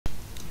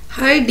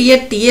Hi dear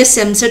TS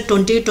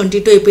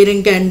Eamcet-2022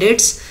 appearing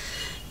candidates.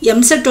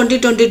 Eamcet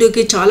 2022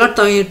 కి చాలా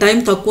time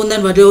తక్కువ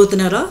ఉందని వరి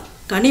అవుతున్నారా?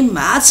 కానీ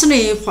మ్యాథ్స్ని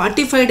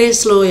 45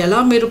 డేస్లో ఎలా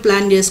మీరు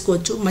ప్లాన్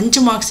చేసుకోవచ్చు,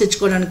 మంచి మార్క్స్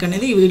తెచ్చుకోవడానికి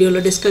అనేది ఈ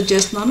వీడియోలో డిస్కస్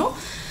చేస్తున్నాను.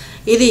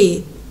 ఇది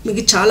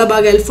మీకు చాలా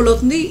బాగా హెల్ప్ఫుల్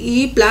అవుతుంది.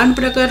 ఈ ప్లాన్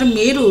ప్రకారం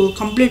మీరు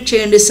కంప్లీట్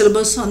చేయండి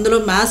సిలబస్. అందులో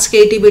మ్యాథ్స్కి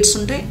 80 బిట్స్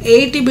ఉంటాయి.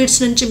 80 బిట్స్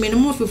నుంచి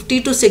మినిమం 50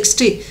 to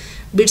 60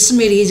 బిట్స్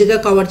మీరు ఈజీగా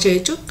కవర్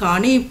చేయొచ్చు.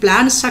 కానీ ఈ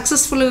ప్లాన్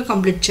సక్సెస్ఫుల్గా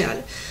కంప్లీట్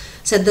చేయాలి.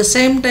 So at the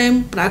same time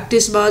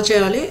practice బాగా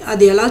చేయాలి.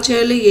 అది ఎలా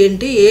చేయాలి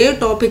ఏంటి, ఏ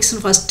topics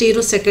first year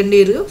second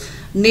year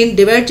నేను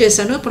డివైడ్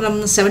చేశాను ఫ్రమ్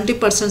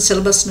 70%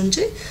 సిలబస్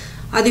నుంచి.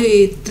 అది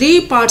 3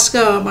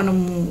 పార్ట్స్గా మనం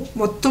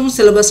మొత్తం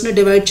సిలబస్ని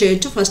డివైడ్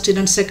చేయొచ్చు, first year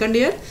and second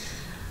year.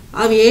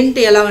 అవి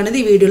ఏంటి ఎలా అనేది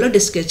ఈ వీడియోలో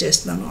డిస్కస్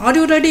చేస్తున్నాను. Are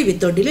you ready?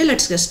 Without delay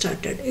let's get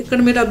started. ఇక్కడ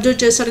మీరు అబ్జర్వ్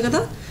చేశారు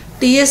కదా,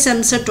 TS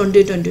Eamcet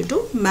 2022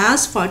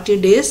 maths 40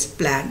 days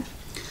plan.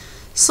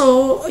 So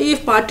ఈ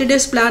 40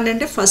 డేస్ ప్లాన్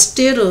అంటే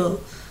ఫస్ట్ ఇయర్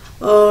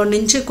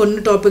నుంచి కొన్ని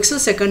టాపిక్స్,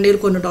 సెకండ్ ఇయర్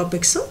కొన్ని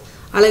టాపిక్స్,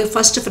 అలాగే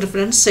first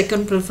preference,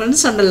 second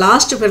preference and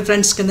last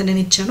preference కింద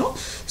నేను ఇచ్చాను.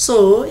 So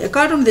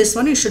according this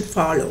one you should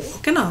follow.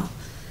 ఓకేనా?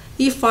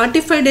 ఈ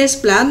 45 డేస్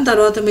ప్లాన్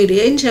తర్వాత మీరు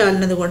ఏం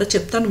చేయాలనేది కూడా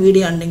చెప్తాను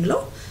వీడియో ఎండింగ్లో.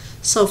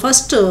 సో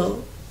ఫస్ట్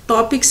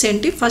టాపిక్స్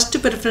ఏంటి, ఫస్ట్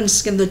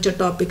ప్రిఫరెన్స్ కింద వచ్చే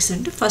టాపిక్స్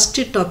ఏంటి, ఫస్ట్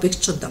ఇయర్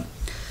టాపిక్స్ చూద్దాం.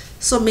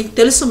 సో మీకు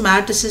తెలుసు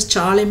మ్యాట్రిసెస్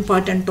చాలా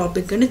ఇంపార్టెంట్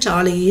టాపిక్ అని,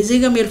 చాలా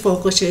ఈజీగా మీరు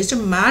ఫోకస్ చేయొచ్చు.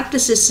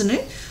 మ్యాట్రిసెస్ని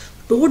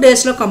 2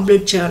 డేస్లో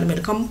కంప్లీట్ చేయాలి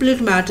మీరు. Complete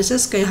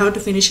matrices I have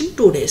to finish in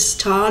 2 days.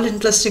 చాలా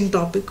ఇంట్రెస్టింగ్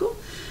టాపిక్.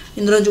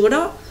 ఇందులోంచి కూడా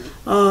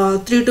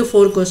 3 to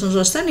 4 క్వశ్చన్స్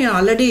వస్తాయి. నేను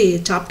ఆల్రెడీ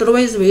చాప్టర్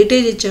వైజ్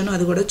వెయిటేజ్ ఇచ్చాను,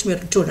 అది కూడా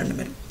మీరు చూడండి.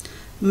 మీరు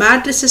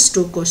మ్యాట్రిసెస్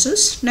 2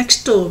 క్వశ్చన్స్,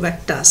 నెక్స్ట్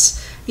వెక్టార్స్.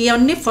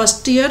 ఇవన్నీ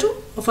ఫస్ట్ ఇయర్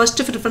ఫస్ట్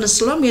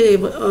ప్రిఫరెన్స్లో మీరు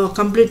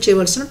కంప్లీట్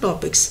చేయవలసిన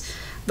టాపిక్స్.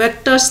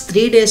 వెక్టార్స్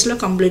 3 డేస్లో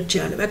కంప్లీట్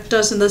చేయాలి.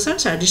 Vectors in the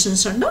sense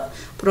additions and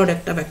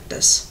product of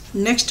vectors.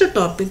 Next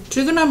topic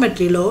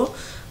ట్రిగోనోమెట్రీలో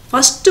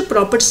first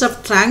properties of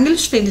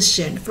triangles finish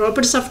చేయండి.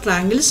 Properties of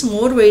triangles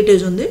more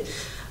weightage ఉంది.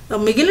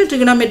 మిగిలిన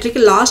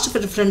ట్రిగోనోమెట్రీకి last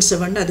preference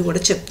ఇవ్వండి, అది కూడా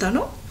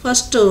చెప్తాను.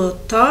 First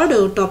third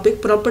topic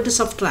properties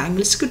of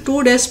ట్రయాంగిల్స్కి 2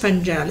 days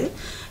spend చేయాలి.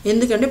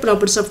 ఎందుకంటే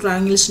ప్రాపర్టీస్ ఆఫ్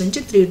ట్రయాంగిల్స్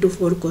నుంచి 3 to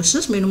 4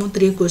 క్వశ్చన్స్, మినిమం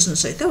 3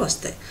 క్వశ్చన్స్ అయితే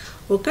వస్తాయి.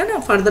 ఓకేనా?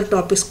 ఫర్దర్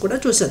టాపిక్స్ కూడా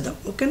చూసేద్దాం.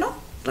 ఓకేనా?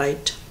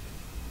 Right.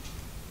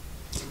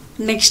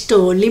 Next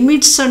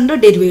limits and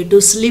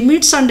derivatives.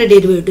 Limits and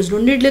derivatives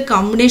రెండింటిలో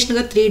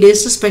కాంబినేషన్గా 3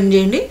 డేస్ స్పెండ్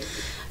చేయండి.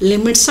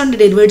 లిమిట్స్ అండ్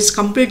డెరివేటివ్స్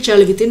కంప్లీట్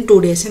చేయాలి విత్ ఇన్ 2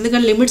 డేస్.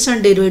 ఎందుకంటే లిమిట్స్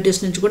అండ్ డెరివేటివ్స్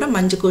నుంచి కూడా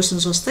మంచి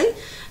క్వశ్చన్స్ వస్తాయి,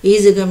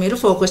 ఈజీగా మీరు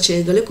ఫోకస్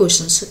చేయగలిగే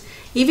క్వశ్చన్స్.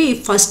 ఇవి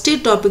ఫస్ట్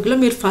ఇయర్ టాపిక్లో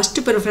మీరు ఫస్ట్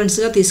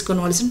ప్రిఫరెన్స్గా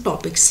తీసుకోవాల్సిన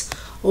టాపిక్స్.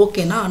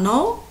 ఓకేనా? Now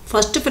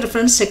first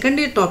preference second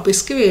year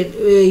టాపిక్స్కి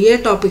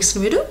ఏ టాపిక్స్కి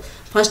మీరు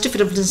ఫస్ట్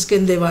ప్రిఫరెన్స్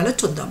కింద ఇవ్వాలో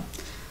చూద్దాం.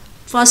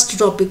 First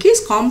topic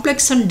is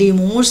complex and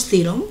డిమోర్స్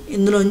theorem.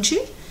 ఇందులోంచి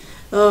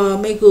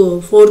మీకు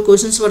 4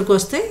 క్వశ్చన్స్ వరకు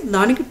వస్తాయి.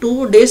 దానికి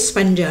 2 డేస్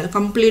స్పెండ్ చేయాలి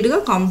కంప్లీట్గా.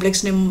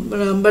 Complex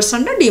numbers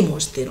and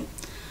డిమోర్స్ theorem.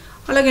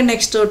 అలాగే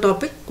next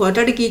topic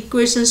quadratic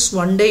equations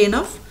 1 day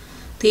enough.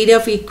 Theory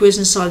of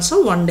equations also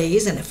 1 day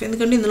is enough.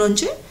 ఎందుకంటే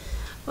ఇందులోంచి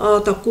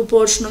తక్కువ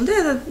పోర్షన్ ఉంది,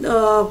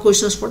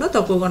 క్వశ్చన్స్ కూడా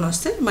తక్కువగానే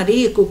వస్తాయి, మరీ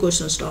ఎక్కువ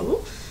questions Rao.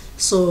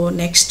 So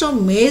next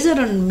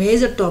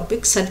major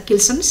topic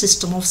circles and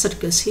system of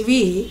circles.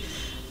 ఇవి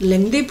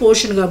లెంగ్దీ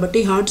పోర్షన్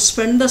కాబట్టి have to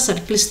spend the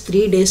circles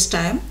 3 days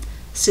time,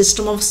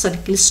 system of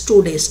circles 2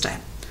 days time.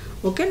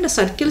 Okay, and the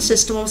circle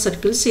system of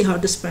circles you have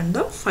to spend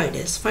the 5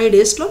 days. 5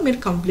 days లో మీరు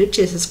complete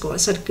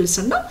చేసేసుకోవాలి circles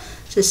and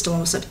system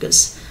of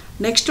circles.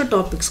 Next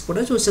topics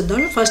కూడా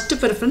చూసేద్దాం. First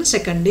preference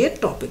second year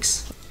topics.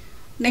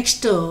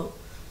 Next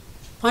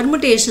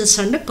permutations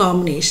and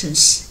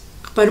combinations.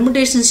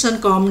 Permutations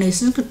and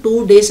కాంబినేషన్స్కి 2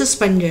 days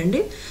spend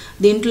చేయండి.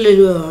 దీంట్లో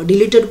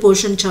deleted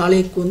portion చాలా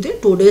ఎక్కువ ఉంది.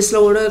 2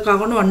 daysలో కూడా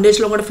కాకుండా 1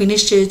 daysలో కూడా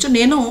ఫినిష్ చేయొచ్చు.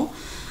 నేను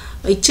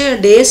ఇచ్చే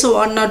days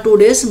 1 or 2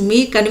 days me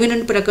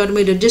convenient ప్రకారం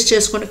మీరు అడ్జస్ట్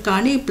చేసుకోండి,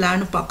 కానీ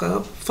ప్లాన్ పక్కగా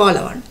ఫాలో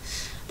అవ్వండి.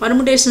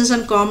 Permutations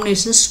and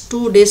combinations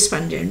 2 days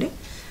spend చేయండి.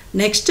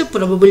 నెక్స్ట్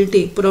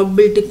ప్రాబబిలిటీ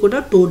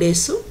కూడా 2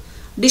 days.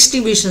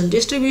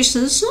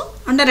 Distributions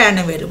and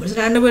random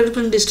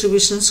variables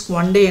distributions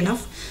 1 day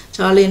enough.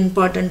 చాలా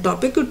ఇంపార్టెంట్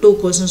టాపిక్. 2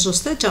 క్వశ్చన్స్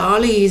వస్తాయి,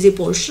 చాలా ఈజీ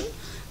పోర్షన్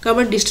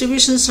కాబట్టి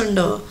distributions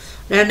and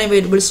random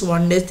variables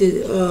 1 day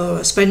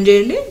spend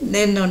చేయండి.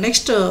 నేను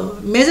నెక్స్ట్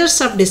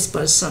మెజర్స్ ఆఫ్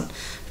డిస్పర్సన్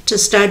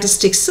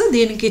స్టాటిస్టిక్స్.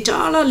 దీనికి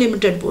చాలా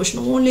లిమిటెడ్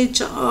పోర్షన్, ఓన్లీ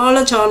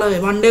చాలా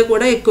 1 day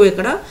కూడా ఎక్కువ.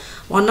 ఇక్కడ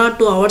 1 or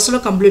 2 hours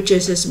కంప్లీట్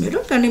చేసేసి మీరు,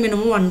 కానీ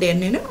మినిమం 1 day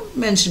అని నేను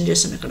మెన్షన్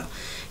చేశాను ఇక్కడ.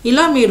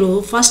 ఇలా మీరు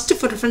ఫస్ట్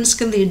ప్రిఫరెన్స్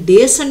కింద ఈ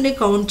డేస్ అన్నీ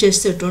కౌంట్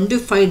చేస్తే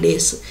 25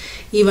 days.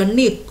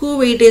 ఇవన్నీ ఎక్కువ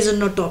వెయిటేజ్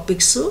ఉన్న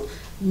టాపిక్స్,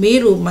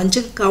 మీరు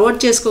మంచిగా కవర్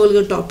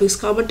చేసుకోగలిగే టాపిక్స్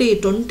కాబట్టి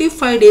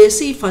 25 days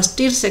ఈ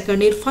first year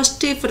second year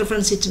first year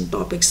preference ఇచ్చిన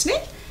టాపిక్స్ని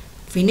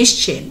ఫినిష్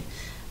చేయండి.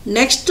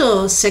 Next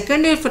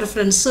second year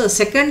preference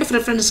second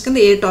preference కింద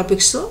ఏ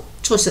టాపిక్స్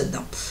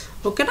చూసేద్దాం.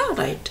 ఓకేనా?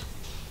 Right.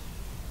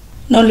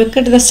 Now look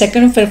at the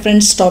second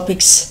preference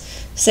topics.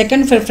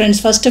 Second preference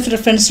first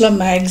ప్రిఫరెన్స్లో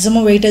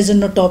maximum weightage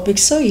ఉన్న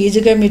topics,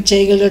 ఈజీగా మీరు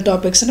చేయగలిగే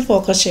టాపిక్స్ని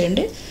ఫోకస్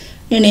చేయండి.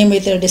 నేను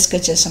ఏమైతే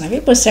డిస్కస్ చేశాను అవి.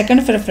 ఇప్పుడు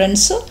second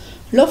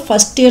ప్రిఫరెన్స్లో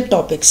first year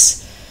topics.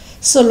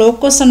 So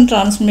locus and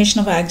transformation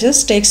of access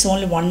takes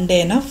only 1 day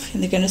enough,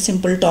 ఎందుకంటే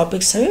సింపుల్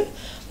టాపిక్స్ అవి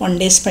 1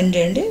 day స్పెండ్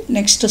చేయండి.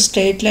 Next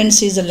straight lines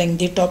is a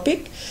lengthy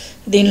topic,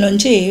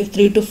 దీనిలోంచి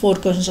 3 to 4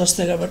 questions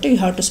వస్తాయి కాబట్టి you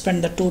have to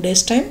spend the 2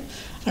 days time.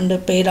 And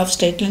pair of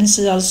straight lines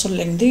is also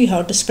lengthy, you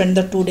have to spend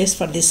the 2 days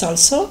for this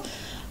also.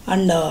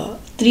 And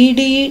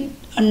 3D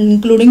and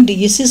including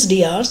DCs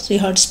DRs you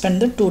have to spend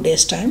the 2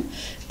 days time.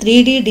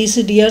 3D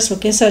DC DRs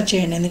ఒకేసారి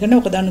చేయండి, ఎందుకంటే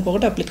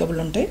ఒకదానికొకటి applicable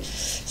ఉంటాయి.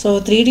 So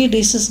 3D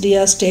DCs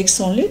DRs takes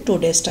only 2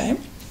 days time.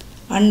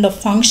 And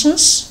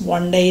functions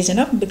 1 day is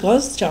enough,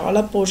 because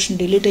చాలా portion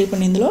delete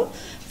అయిపోయింది. ఇందులో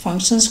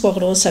ఫంక్షన్స్కి ఒక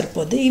రోజు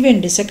సరిపోద్ది.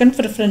 ఇవేంటి సెకండ్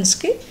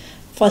ప్రిఫరెన్స్కి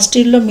ఫస్ట్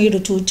ఇయర్లో మీరు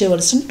చూస్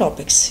చేయవలసిన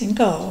టాపిక్స్.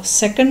 ఇంకా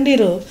సెకండ్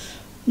ఇయర్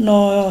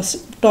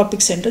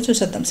టాపిక్స్ ఏంటో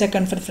చూసేద్దాం.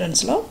 సెకండ్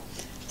ప్రిఫరెన్స్లో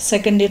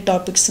సెకండ్ ఇయర్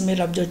టాపిక్స్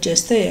మీరు అబ్జర్వ్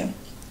చేస్తే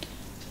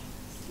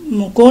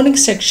conic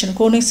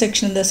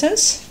section in the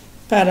sense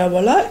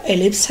parabola,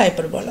 ellipse,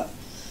 hyperbola.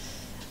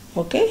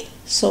 Okay,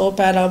 so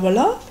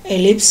parabola,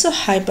 ellipse,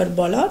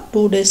 hyperbola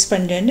 2 days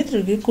spend చేయండి.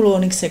 తిరిగి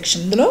కోనిక్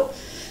సెక్షన్, ఇందులో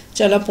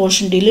చాలా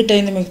పోర్షన్ డిలీట్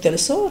అయింది మీకు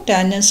తెలుసు.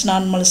 టాంజెంట్స్,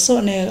 నార్మల్స్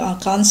అనే ఆ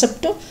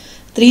కాన్సెప్ట్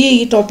 3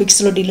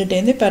 టాపిక్స్లో డిలీట్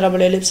అయింది,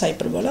 పారాబోలా, ఎలిప్స్,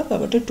 హైపర్బోలా.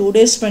 కాబట్టి 2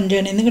 days స్పెండ్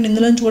చేయండి, ఎందుకంటే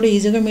ఇందులో నుంచి కూడా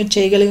ఈజీగా మీరు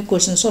చేయగలిగే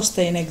క్వశ్చన్స్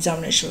వస్తాయి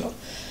ఎగ్జామినేషన్లో.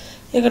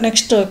 ఇక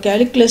next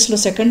క్యాలిక్యులస్లో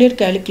second year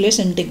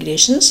calculus,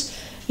 integrations,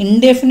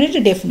 indefinite,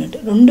 definite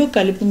రెండు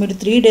కలిపి మీరు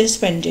 3 days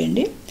స్పెండ్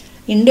చేయండి.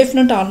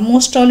 ఇండెఫినిట్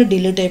ఆల్మోస్ట్ ఆల్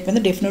డిలీట్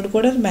అయిపోయింది, డెఫినిట్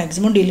కూడా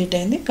మ్యాక్సిమం డిలీట్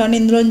అయింది. కానీ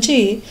ఇందులోంచి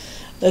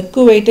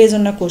ఎక్కువ వెయిటేజ్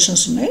ఉన్న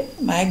క్వశ్చన్స్ ఉన్నాయి.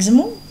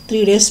 మ్యాక్సిమం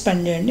 3 days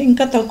స్పెండ్ చేయండి.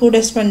 ఇంకా తక్కువ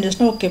డేస్ స్పెండ్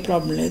చేసినా ఓకే,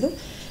 ప్రాబ్లం లేదు.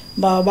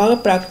 బాగా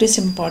ప్రాక్టీస్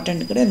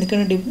ఇంపార్టెంట్ ఇక్కడ,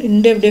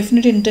 ఎందుకంటే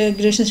definite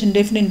integrations,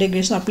 indefinite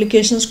integration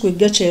applications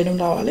క్విక్గా చేయడం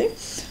రావాలి,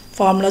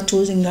 ఫార్ములా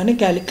చూసింగ్ కానీ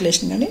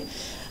క్యాలిక్యులేషన్ కానీ.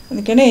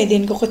 అందుకని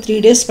దీనికి ఒక 3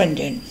 days స్పెండ్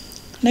చేయండి.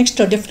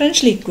 Next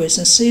differential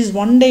equations is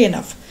 1 day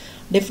enough.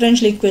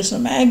 Differential equation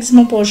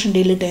maximum portion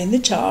delete అయింది,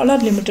 చాలా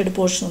లిమిటెడ్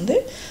పోర్షన్ ఉంది,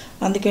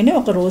 అందుకని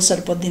ఒక రోజు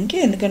సరిపోద్ది దీనికి.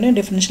 ఎందుకంటే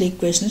డిఫరెన్షియల్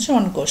ఈక్వేషన్స్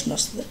 1 question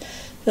వస్తుంది.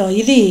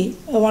 ఇది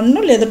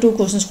 1 లేదా 2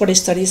 questions కూడా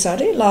ఇస్తారు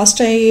ఈసారి.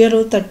 లాస్ట్ ఇయర్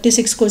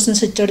 36 questions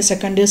ఇచ్చాడు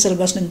సెకండ్ ఇయర్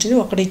సిలబస్ నుంచి,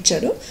 ఒకటి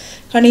ఇచ్చాడు.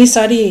 కానీ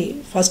ఈసారి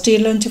ఫస్ట్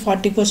ఇయర్ నుంచి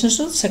 40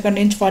 questions, సెకండ్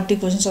నుంచి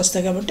 40 questions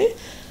వస్తాయి. కాబట్టి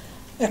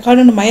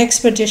according to my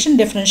expectation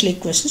differential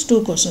equations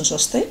 2 questions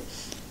వస్తాయి.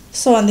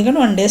 సో అందుకని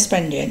 1 day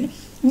స్పెండ్ చేయండి.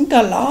 ఇంకా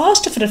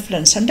లాస్ట్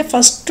ప్రిఫరెన్స్ అంటే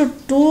ఫస్ట్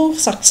 2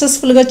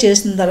 సక్సెస్ఫుల్గా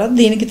చేసిన తర్వాత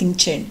దీనికి థింక్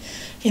చేయండి,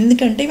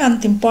 ఎందుకంటే ఇవి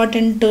అంత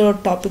ఇంపార్టెంట్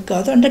టాపిక్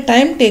కాదు, అంటే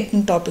టైం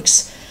టేకింగ్ టాపిక్స్.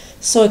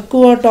 సో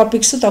ఎక్కువ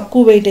టాపిక్స్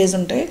తక్కువ వెయిటేజ్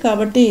ఉంటాయి,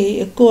 కాబట్టి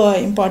ఎక్కువ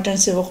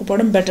ఇంపార్టెన్స్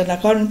ఇవ్వకపోవడం better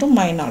according to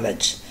my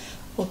knowledge.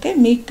 Okay,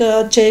 మీకు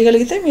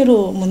చేయగలిగితే మీరు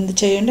ముందు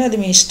చేయండి, అది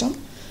మీ ఇష్టం.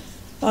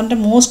 అంటే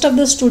మోస్ట్ ఆఫ్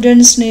ద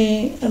స్టూడెంట్స్ని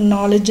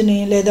నాలెడ్జ్ని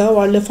లేదా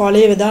వాళ్ళు ఫాలో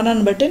అయ్యే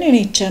విధానాన్ని బట్టి నేను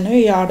ఇచ్చాను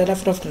ఈ order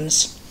of reference.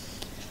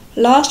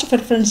 Last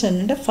preference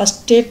ఏంటంటే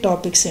ఫస్ట్ ఇయర్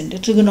టాపిక్స్ ఏంటి,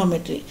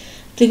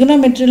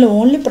 ట్రిగనోమెట్రీలో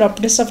ఓన్లీ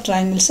ప్రాపర్టీస్ ఆఫ్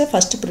ట్రయాంగిల్సే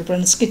ఫస్ట్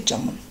ప్రిఫరెన్స్కి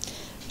ఇచ్చాము.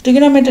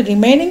 ట్రిగనోమెట్రీ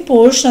రిమైనింగ్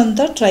పోర్షన్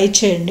అంతా ట్రై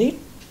చేయండి,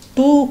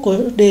 2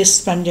 days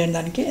స్పెండ్ చేయండి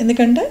దానికి,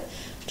 ఎందుకంటే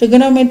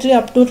trigonometry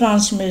up to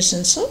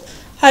transformations,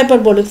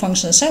 hyperbolic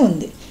ఫంక్షన్సే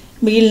ఉంది.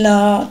 మిగిలిన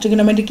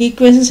trigonometric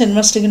equations,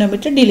 inverse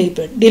trigonometry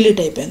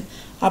delete అయిపోయింది.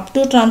 Up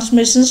to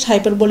transformations,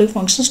 hyperbolic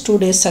functions 2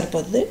 days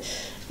సరిపోతుంది,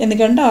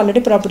 ఎందుకంటే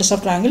already properties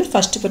of triangle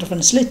first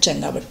ప్రిఫరెన్స్లో ఇచ్చాం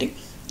కాబట్టి.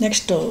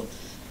 నెక్స్ట్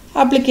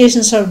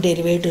అప్లికేషన్స్ ఆఫ్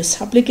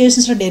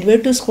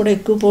డెరివేటివ్స్ కూడా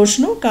ఎక్కువ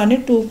పోర్షను, కానీ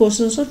 2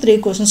 questions 3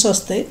 questions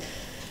వస్తాయి.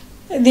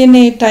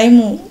 దీన్ని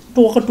టైము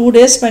ఒక 2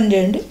 days స్పెండ్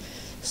చేయండి.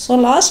 సో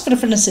లాస్ట్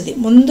ప్రిఫరెన్స్ ఇది.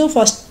 ముందు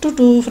ఫస్ట్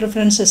 2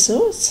 ప్రిఫరెన్సెస్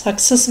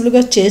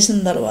సక్సెస్ఫుల్గా చేసిన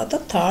తర్వాత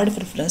థర్డ్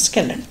ప్రిఫరెన్స్కి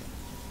వెళ్ళండి.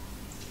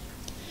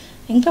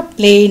 ఇంకా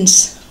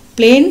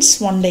planes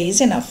 1 day is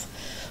enough.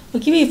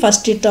 Okay, ఇవి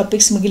ఫస్ట్ ఇయర్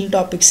టాపిక్స్, మిగిలిన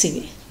టాపిక్స్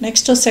ఇవి.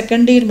 నెక్స్ట్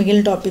సెకండ్ ఇయర్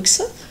మిగిలిన topics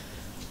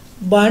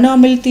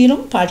binomial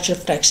theorem, partial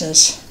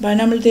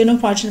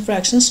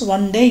fractions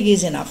 1 day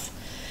is enough.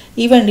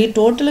 ఇవండి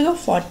టోటల్గా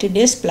 40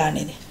 days ప్లాన్.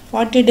 ఇది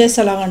 40 days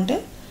ఎలాగంటే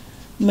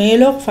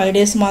మేలో 5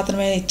 days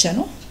మాత్రమే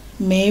ఇచ్చాను,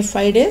 మే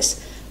 5 days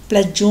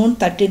ప్లస్ జూన్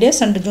 30 days,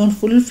 అంటే జూన్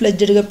ఫుల్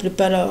ఫ్లెడ్జ్డ్గా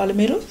ప్రిపేర్ అవ్వాలి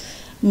మీరు.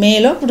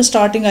 మేలో ఇప్పుడు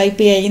స్టార్టింగ్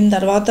అయిపోయి అయిన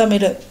తర్వాత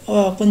మీరు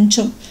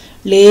కొంచెం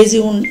లేజీ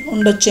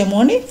ఉండొచ్చేమో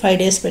అని 5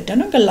 days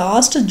పెట్టాను. ఇంకా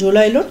లాస్ట్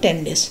జూలైలో 10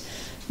 days,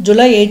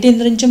 జూలై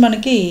 18th నుంచి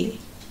మనకి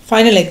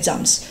ఫైనల్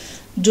ఎగ్జామ్స్.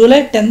 జూలై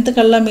 10th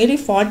కల్లా మీరు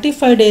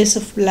 45 days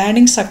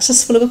ప్లానింగ్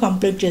సక్సెస్ఫుల్గా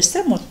కంప్లీట్ చేస్తే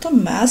మొత్తం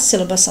మ్యాథ్స్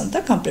సిలబస్ అంతా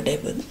కంప్లీట్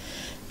అయిపోయింది.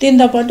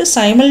 దీంతోపాటు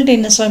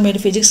సైమల్టేనియస్గా మీరు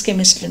ఫిజిక్స్,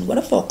 కెమిస్ట్రీని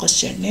కూడా ఫోకస్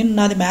చేయండి. నేను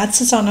నాది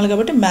మ్యాథ్స్ ఛానల్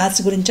కాబట్టి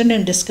మ్యాథ్స్ గురించి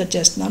నేను డిస్కస్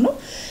చేస్తున్నాను.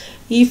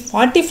 ఈ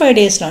 45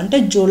 daysలో అంటే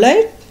జూలై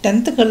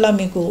 10th కల్లా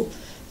మీకు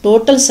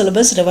టోటల్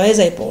సిలబస్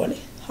రివైజ్ అయిపోవాలి,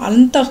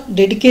 అంత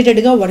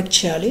డెడికేటెడ్గా వర్క్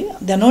చేయాలి.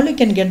 Then only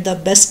can get the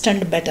best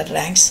and better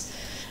ranks.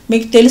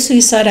 మీకు తెలుసు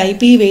ఈసారి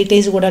ఐపీ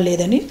వెయిటేజ్ కూడా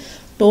లేదని,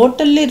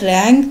 totally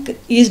rank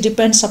is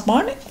depends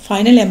upon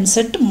final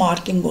EAMCET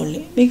marking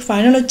only. మీకు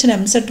ఫైనల్ వచ్చిన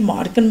ఎంసెట్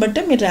మార్కింగ్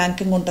బట్టే మీ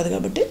ర్యాంకింగ్ ఉంటుంది.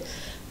 కాబట్టి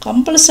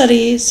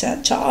కంపల్సరీ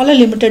చాలా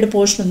లిమిటెడ్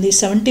పోర్షన్ ఉంది,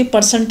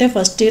 70%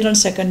 first year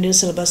and second year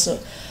syllabus.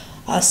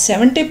 ఆ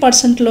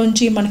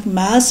 70%లోంచి మనకి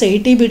మ్యాథ్స్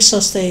 80 బిట్స్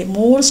వస్తాయి,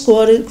 మోర్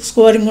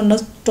స్కోరింగ్ ఉన్న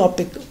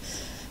టాపిక్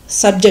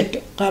సబ్జెక్ట్.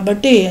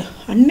 కాబట్టి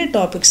అన్ని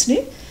టాపిక్స్ని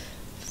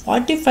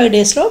 45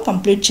 డేస్లో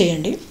కంప్లీట్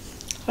చేయండి.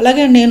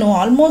 అలాగే నేను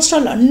ఆల్మోస్ట్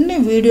ఆల్ అన్ని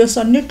వీడియోస్,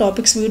 అన్ని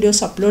టాపిక్స్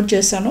వీడియోస్ అప్లోడ్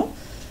చేశాను.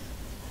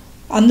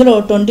 అందులో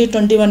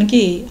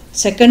 2021కి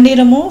సెకండ్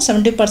ఇయర్ ఏమో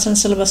 70%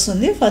 సిలబస్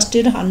ఉంది, ఫస్ట్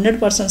ఇయర్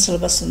 100%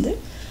 సిలబస్ ఉంది.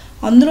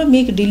 అందులో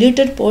మీకు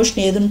డిలీటెడ్ పోర్షన్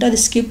ఏది ఉంటే అది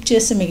స్కిప్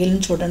చేసి మిగిలిన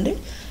చూడండి.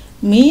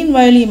 మీన్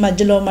వైల్ ఈ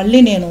మధ్యలో మళ్ళీ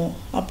నేను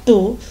up to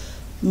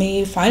me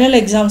final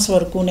exams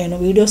వరకు నేను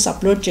వీడియోస్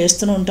అప్లోడ్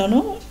చేస్తూనే ఉంటాను.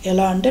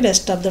 ఎలా అంటే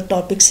రెస్ట్ ఆఫ్ ద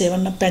టాపిక్స్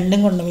ఏమన్నా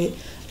పెండింగ్ ఉన్నవి,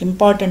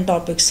 ఇంపార్టెంట్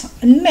టాపిక్స్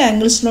అన్ని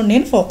యాంగిల్స్లో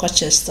నేను ఫోకస్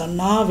చేస్తాను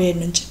నా వే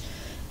నుంచి.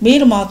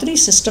 మీరు మాత్రం ఈ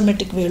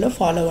సిస్టమేటిక్ వేలో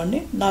ఫాలో అవ్వండి.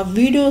 నా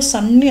వీడియోస్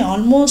అన్నీ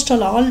almost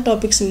all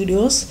topics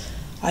videos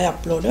I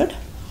uploaded,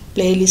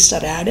 playlist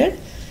are added.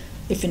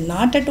 If you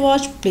not at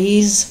watch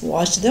please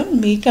watch them.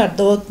 మీకు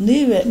అర్థమవుతుంది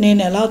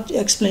నేను ఎలా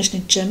ఎక్స్ప్లెనేషన్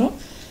ఇచ్చాను.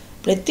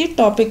 ప్రతి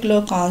టాపిక్లో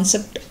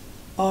concept,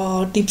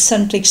 tips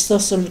and ట్రిక్స్తో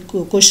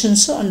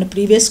questions and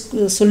previous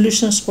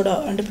solutions కూడా,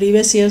 అంటే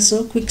ప్రీవియస్ ఇయర్స్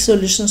క్విక్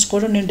సొల్యూషన్స్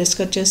కూడా నేను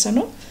డిస్కస్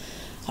చేశాను.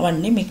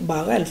 అవన్నీ మీకు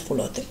బాగా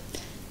హెల్ప్ఫుల్ అవుతాయి.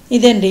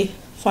 ఇదండి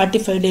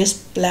 45 days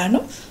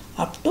plan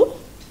up to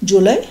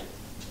July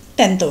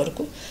 10th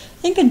వరకు.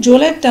 ఇంకా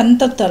జూలై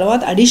 10th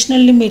తర్వాత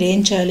అడిషనల్లీ మీరు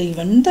ఏం చేయాలి,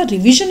 ఇవంతా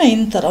రివిజన్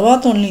అయిన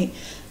తర్వాత only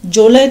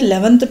July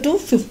 11th to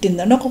 15th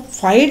అంటే ఒక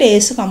 5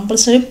 days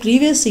compulsory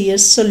previous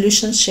years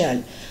solutions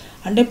చేయాలి.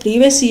 అంటే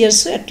previous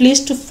years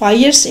at least 5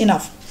 years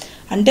enough.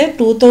 అంటే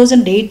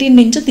 2018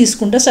 నుంచి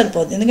తీసుకుంటే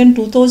సరిపోతుంది. ఎందుకంటే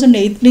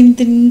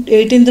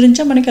 2018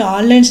 నుంచే మనకి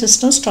ఆన్లైన్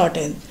సిస్టమ్ స్టార్ట్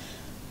అయింది.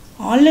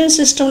 ఆన్లైన్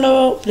సిస్టంలో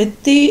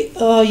ప్రతి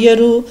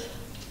ఇయరు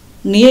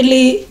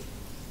నియర్లీ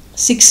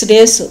 6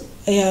 days,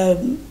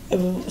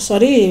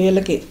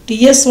 వీళ్ళకి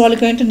టీఎస్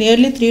వాళ్ళకంటే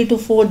నియర్లీ 3 to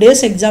 4 days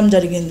ఎగ్జామ్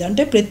జరిగింది.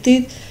 అంటే ప్రతి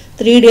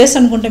 3 days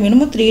అనుకుంటే,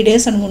 మినిమం 3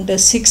 days అనుకుంటే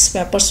 6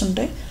 పేపర్స్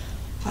ఉంటాయి.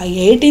 ఆ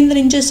 18th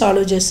నుంచే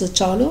సాల్వ్ చేస్తే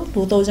చాలు.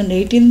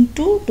 2018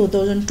 to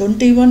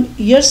 2021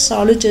 ఇయర్స్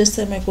సాల్వ్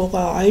చేస్తే మీకు ఒక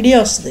ఐడియా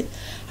వస్తుంది.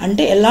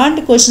 అంటే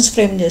ఎలాంటి క్వశ్చన్స్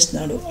ఫ్రేమ్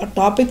చేస్తున్నాడు, ఆ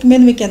టాపిక్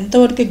మీద మీకు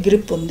ఎంతవరకు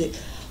గ్రిప్ ఉంది,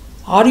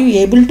 are you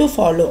able to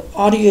follow,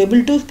 are you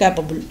able to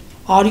capable,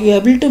 are you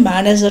able to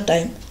manage the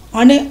time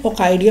అనే ఒక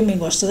ఐడియా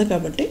మీకు వస్తుంది.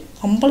 కాబట్టి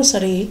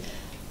కంపల్సరీ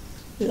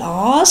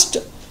లాస్ట్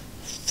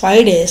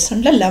 5 days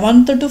అంటే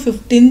 11th to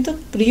 15th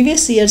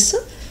previous years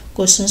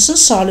questions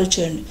solve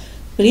చేయండి.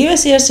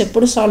 ప్రీవియస్ ఇయర్స్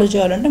ఎప్పుడు solve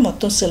చేయాలంటే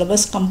మొత్తం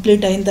సిలబస్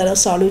కంప్లీట్ అయిన తర్వాత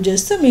సాల్వ్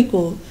చేస్తే మీకు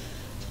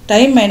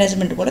టైం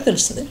మేనేజ్మెంట్ కూడా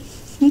తెలుస్తుంది.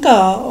 ఇంకా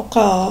ఒక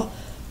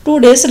 2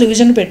 days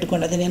రివిజన్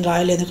పెట్టుకోండి. అది నేను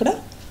రాయలేదు ఇక్కడ.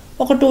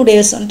 ఒక 2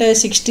 days అంటే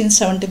 16th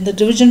 17th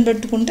రివిజన్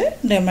పెట్టుకుంటే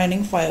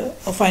రిమైనింగ్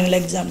ఫైనల్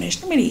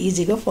ఎగ్జామినేషన్ మీరు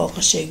ఈజీగా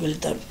ఫోకస్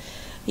చేయగలుగుతారు.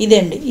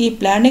 ఇదండి ఈ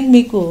ప్లానింగ్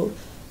మీకు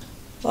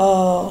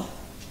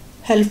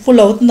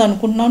హెల్ప్ఫుల్ అవుతుంది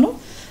అనుకుంటున్నాను.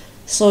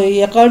 So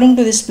according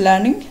to this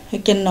planning you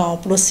can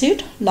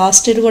proceed.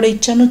 Last year కూడా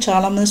ఇచ్చాను,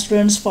 చాలామంది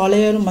స్టూడెంట్స్ ఫాలో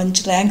అయ్యారు,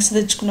 మంచి ర్యాంక్స్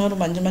తెచ్చుకున్నారు,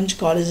 మంచి మంచి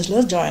కాలేజెస్లో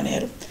జాయిన్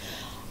అయ్యారు.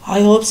 I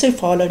hopes I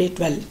followed it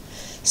well.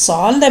 So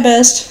all the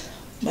best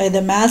by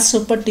the maths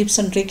super tips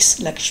and tricks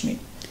Lakshmi.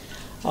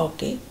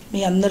 Okay,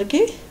 మీ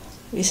అందరికీ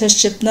విషెస్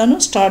చెప్తున్నాను.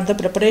 Start the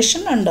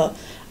preparation and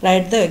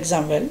right the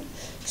exam well.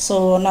 So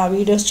నా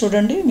వీడియోస్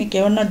చూడండి, మీకు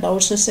ఏమన్నా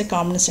డౌట్స్ వస్తే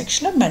comment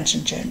సెక్షన్లో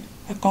mention చేయండి.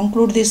 I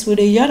conclude this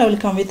video here. I will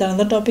come with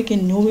another topic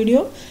in new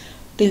video.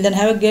 Till then,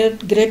 have a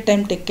great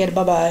time. Take care.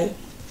 Bye bye.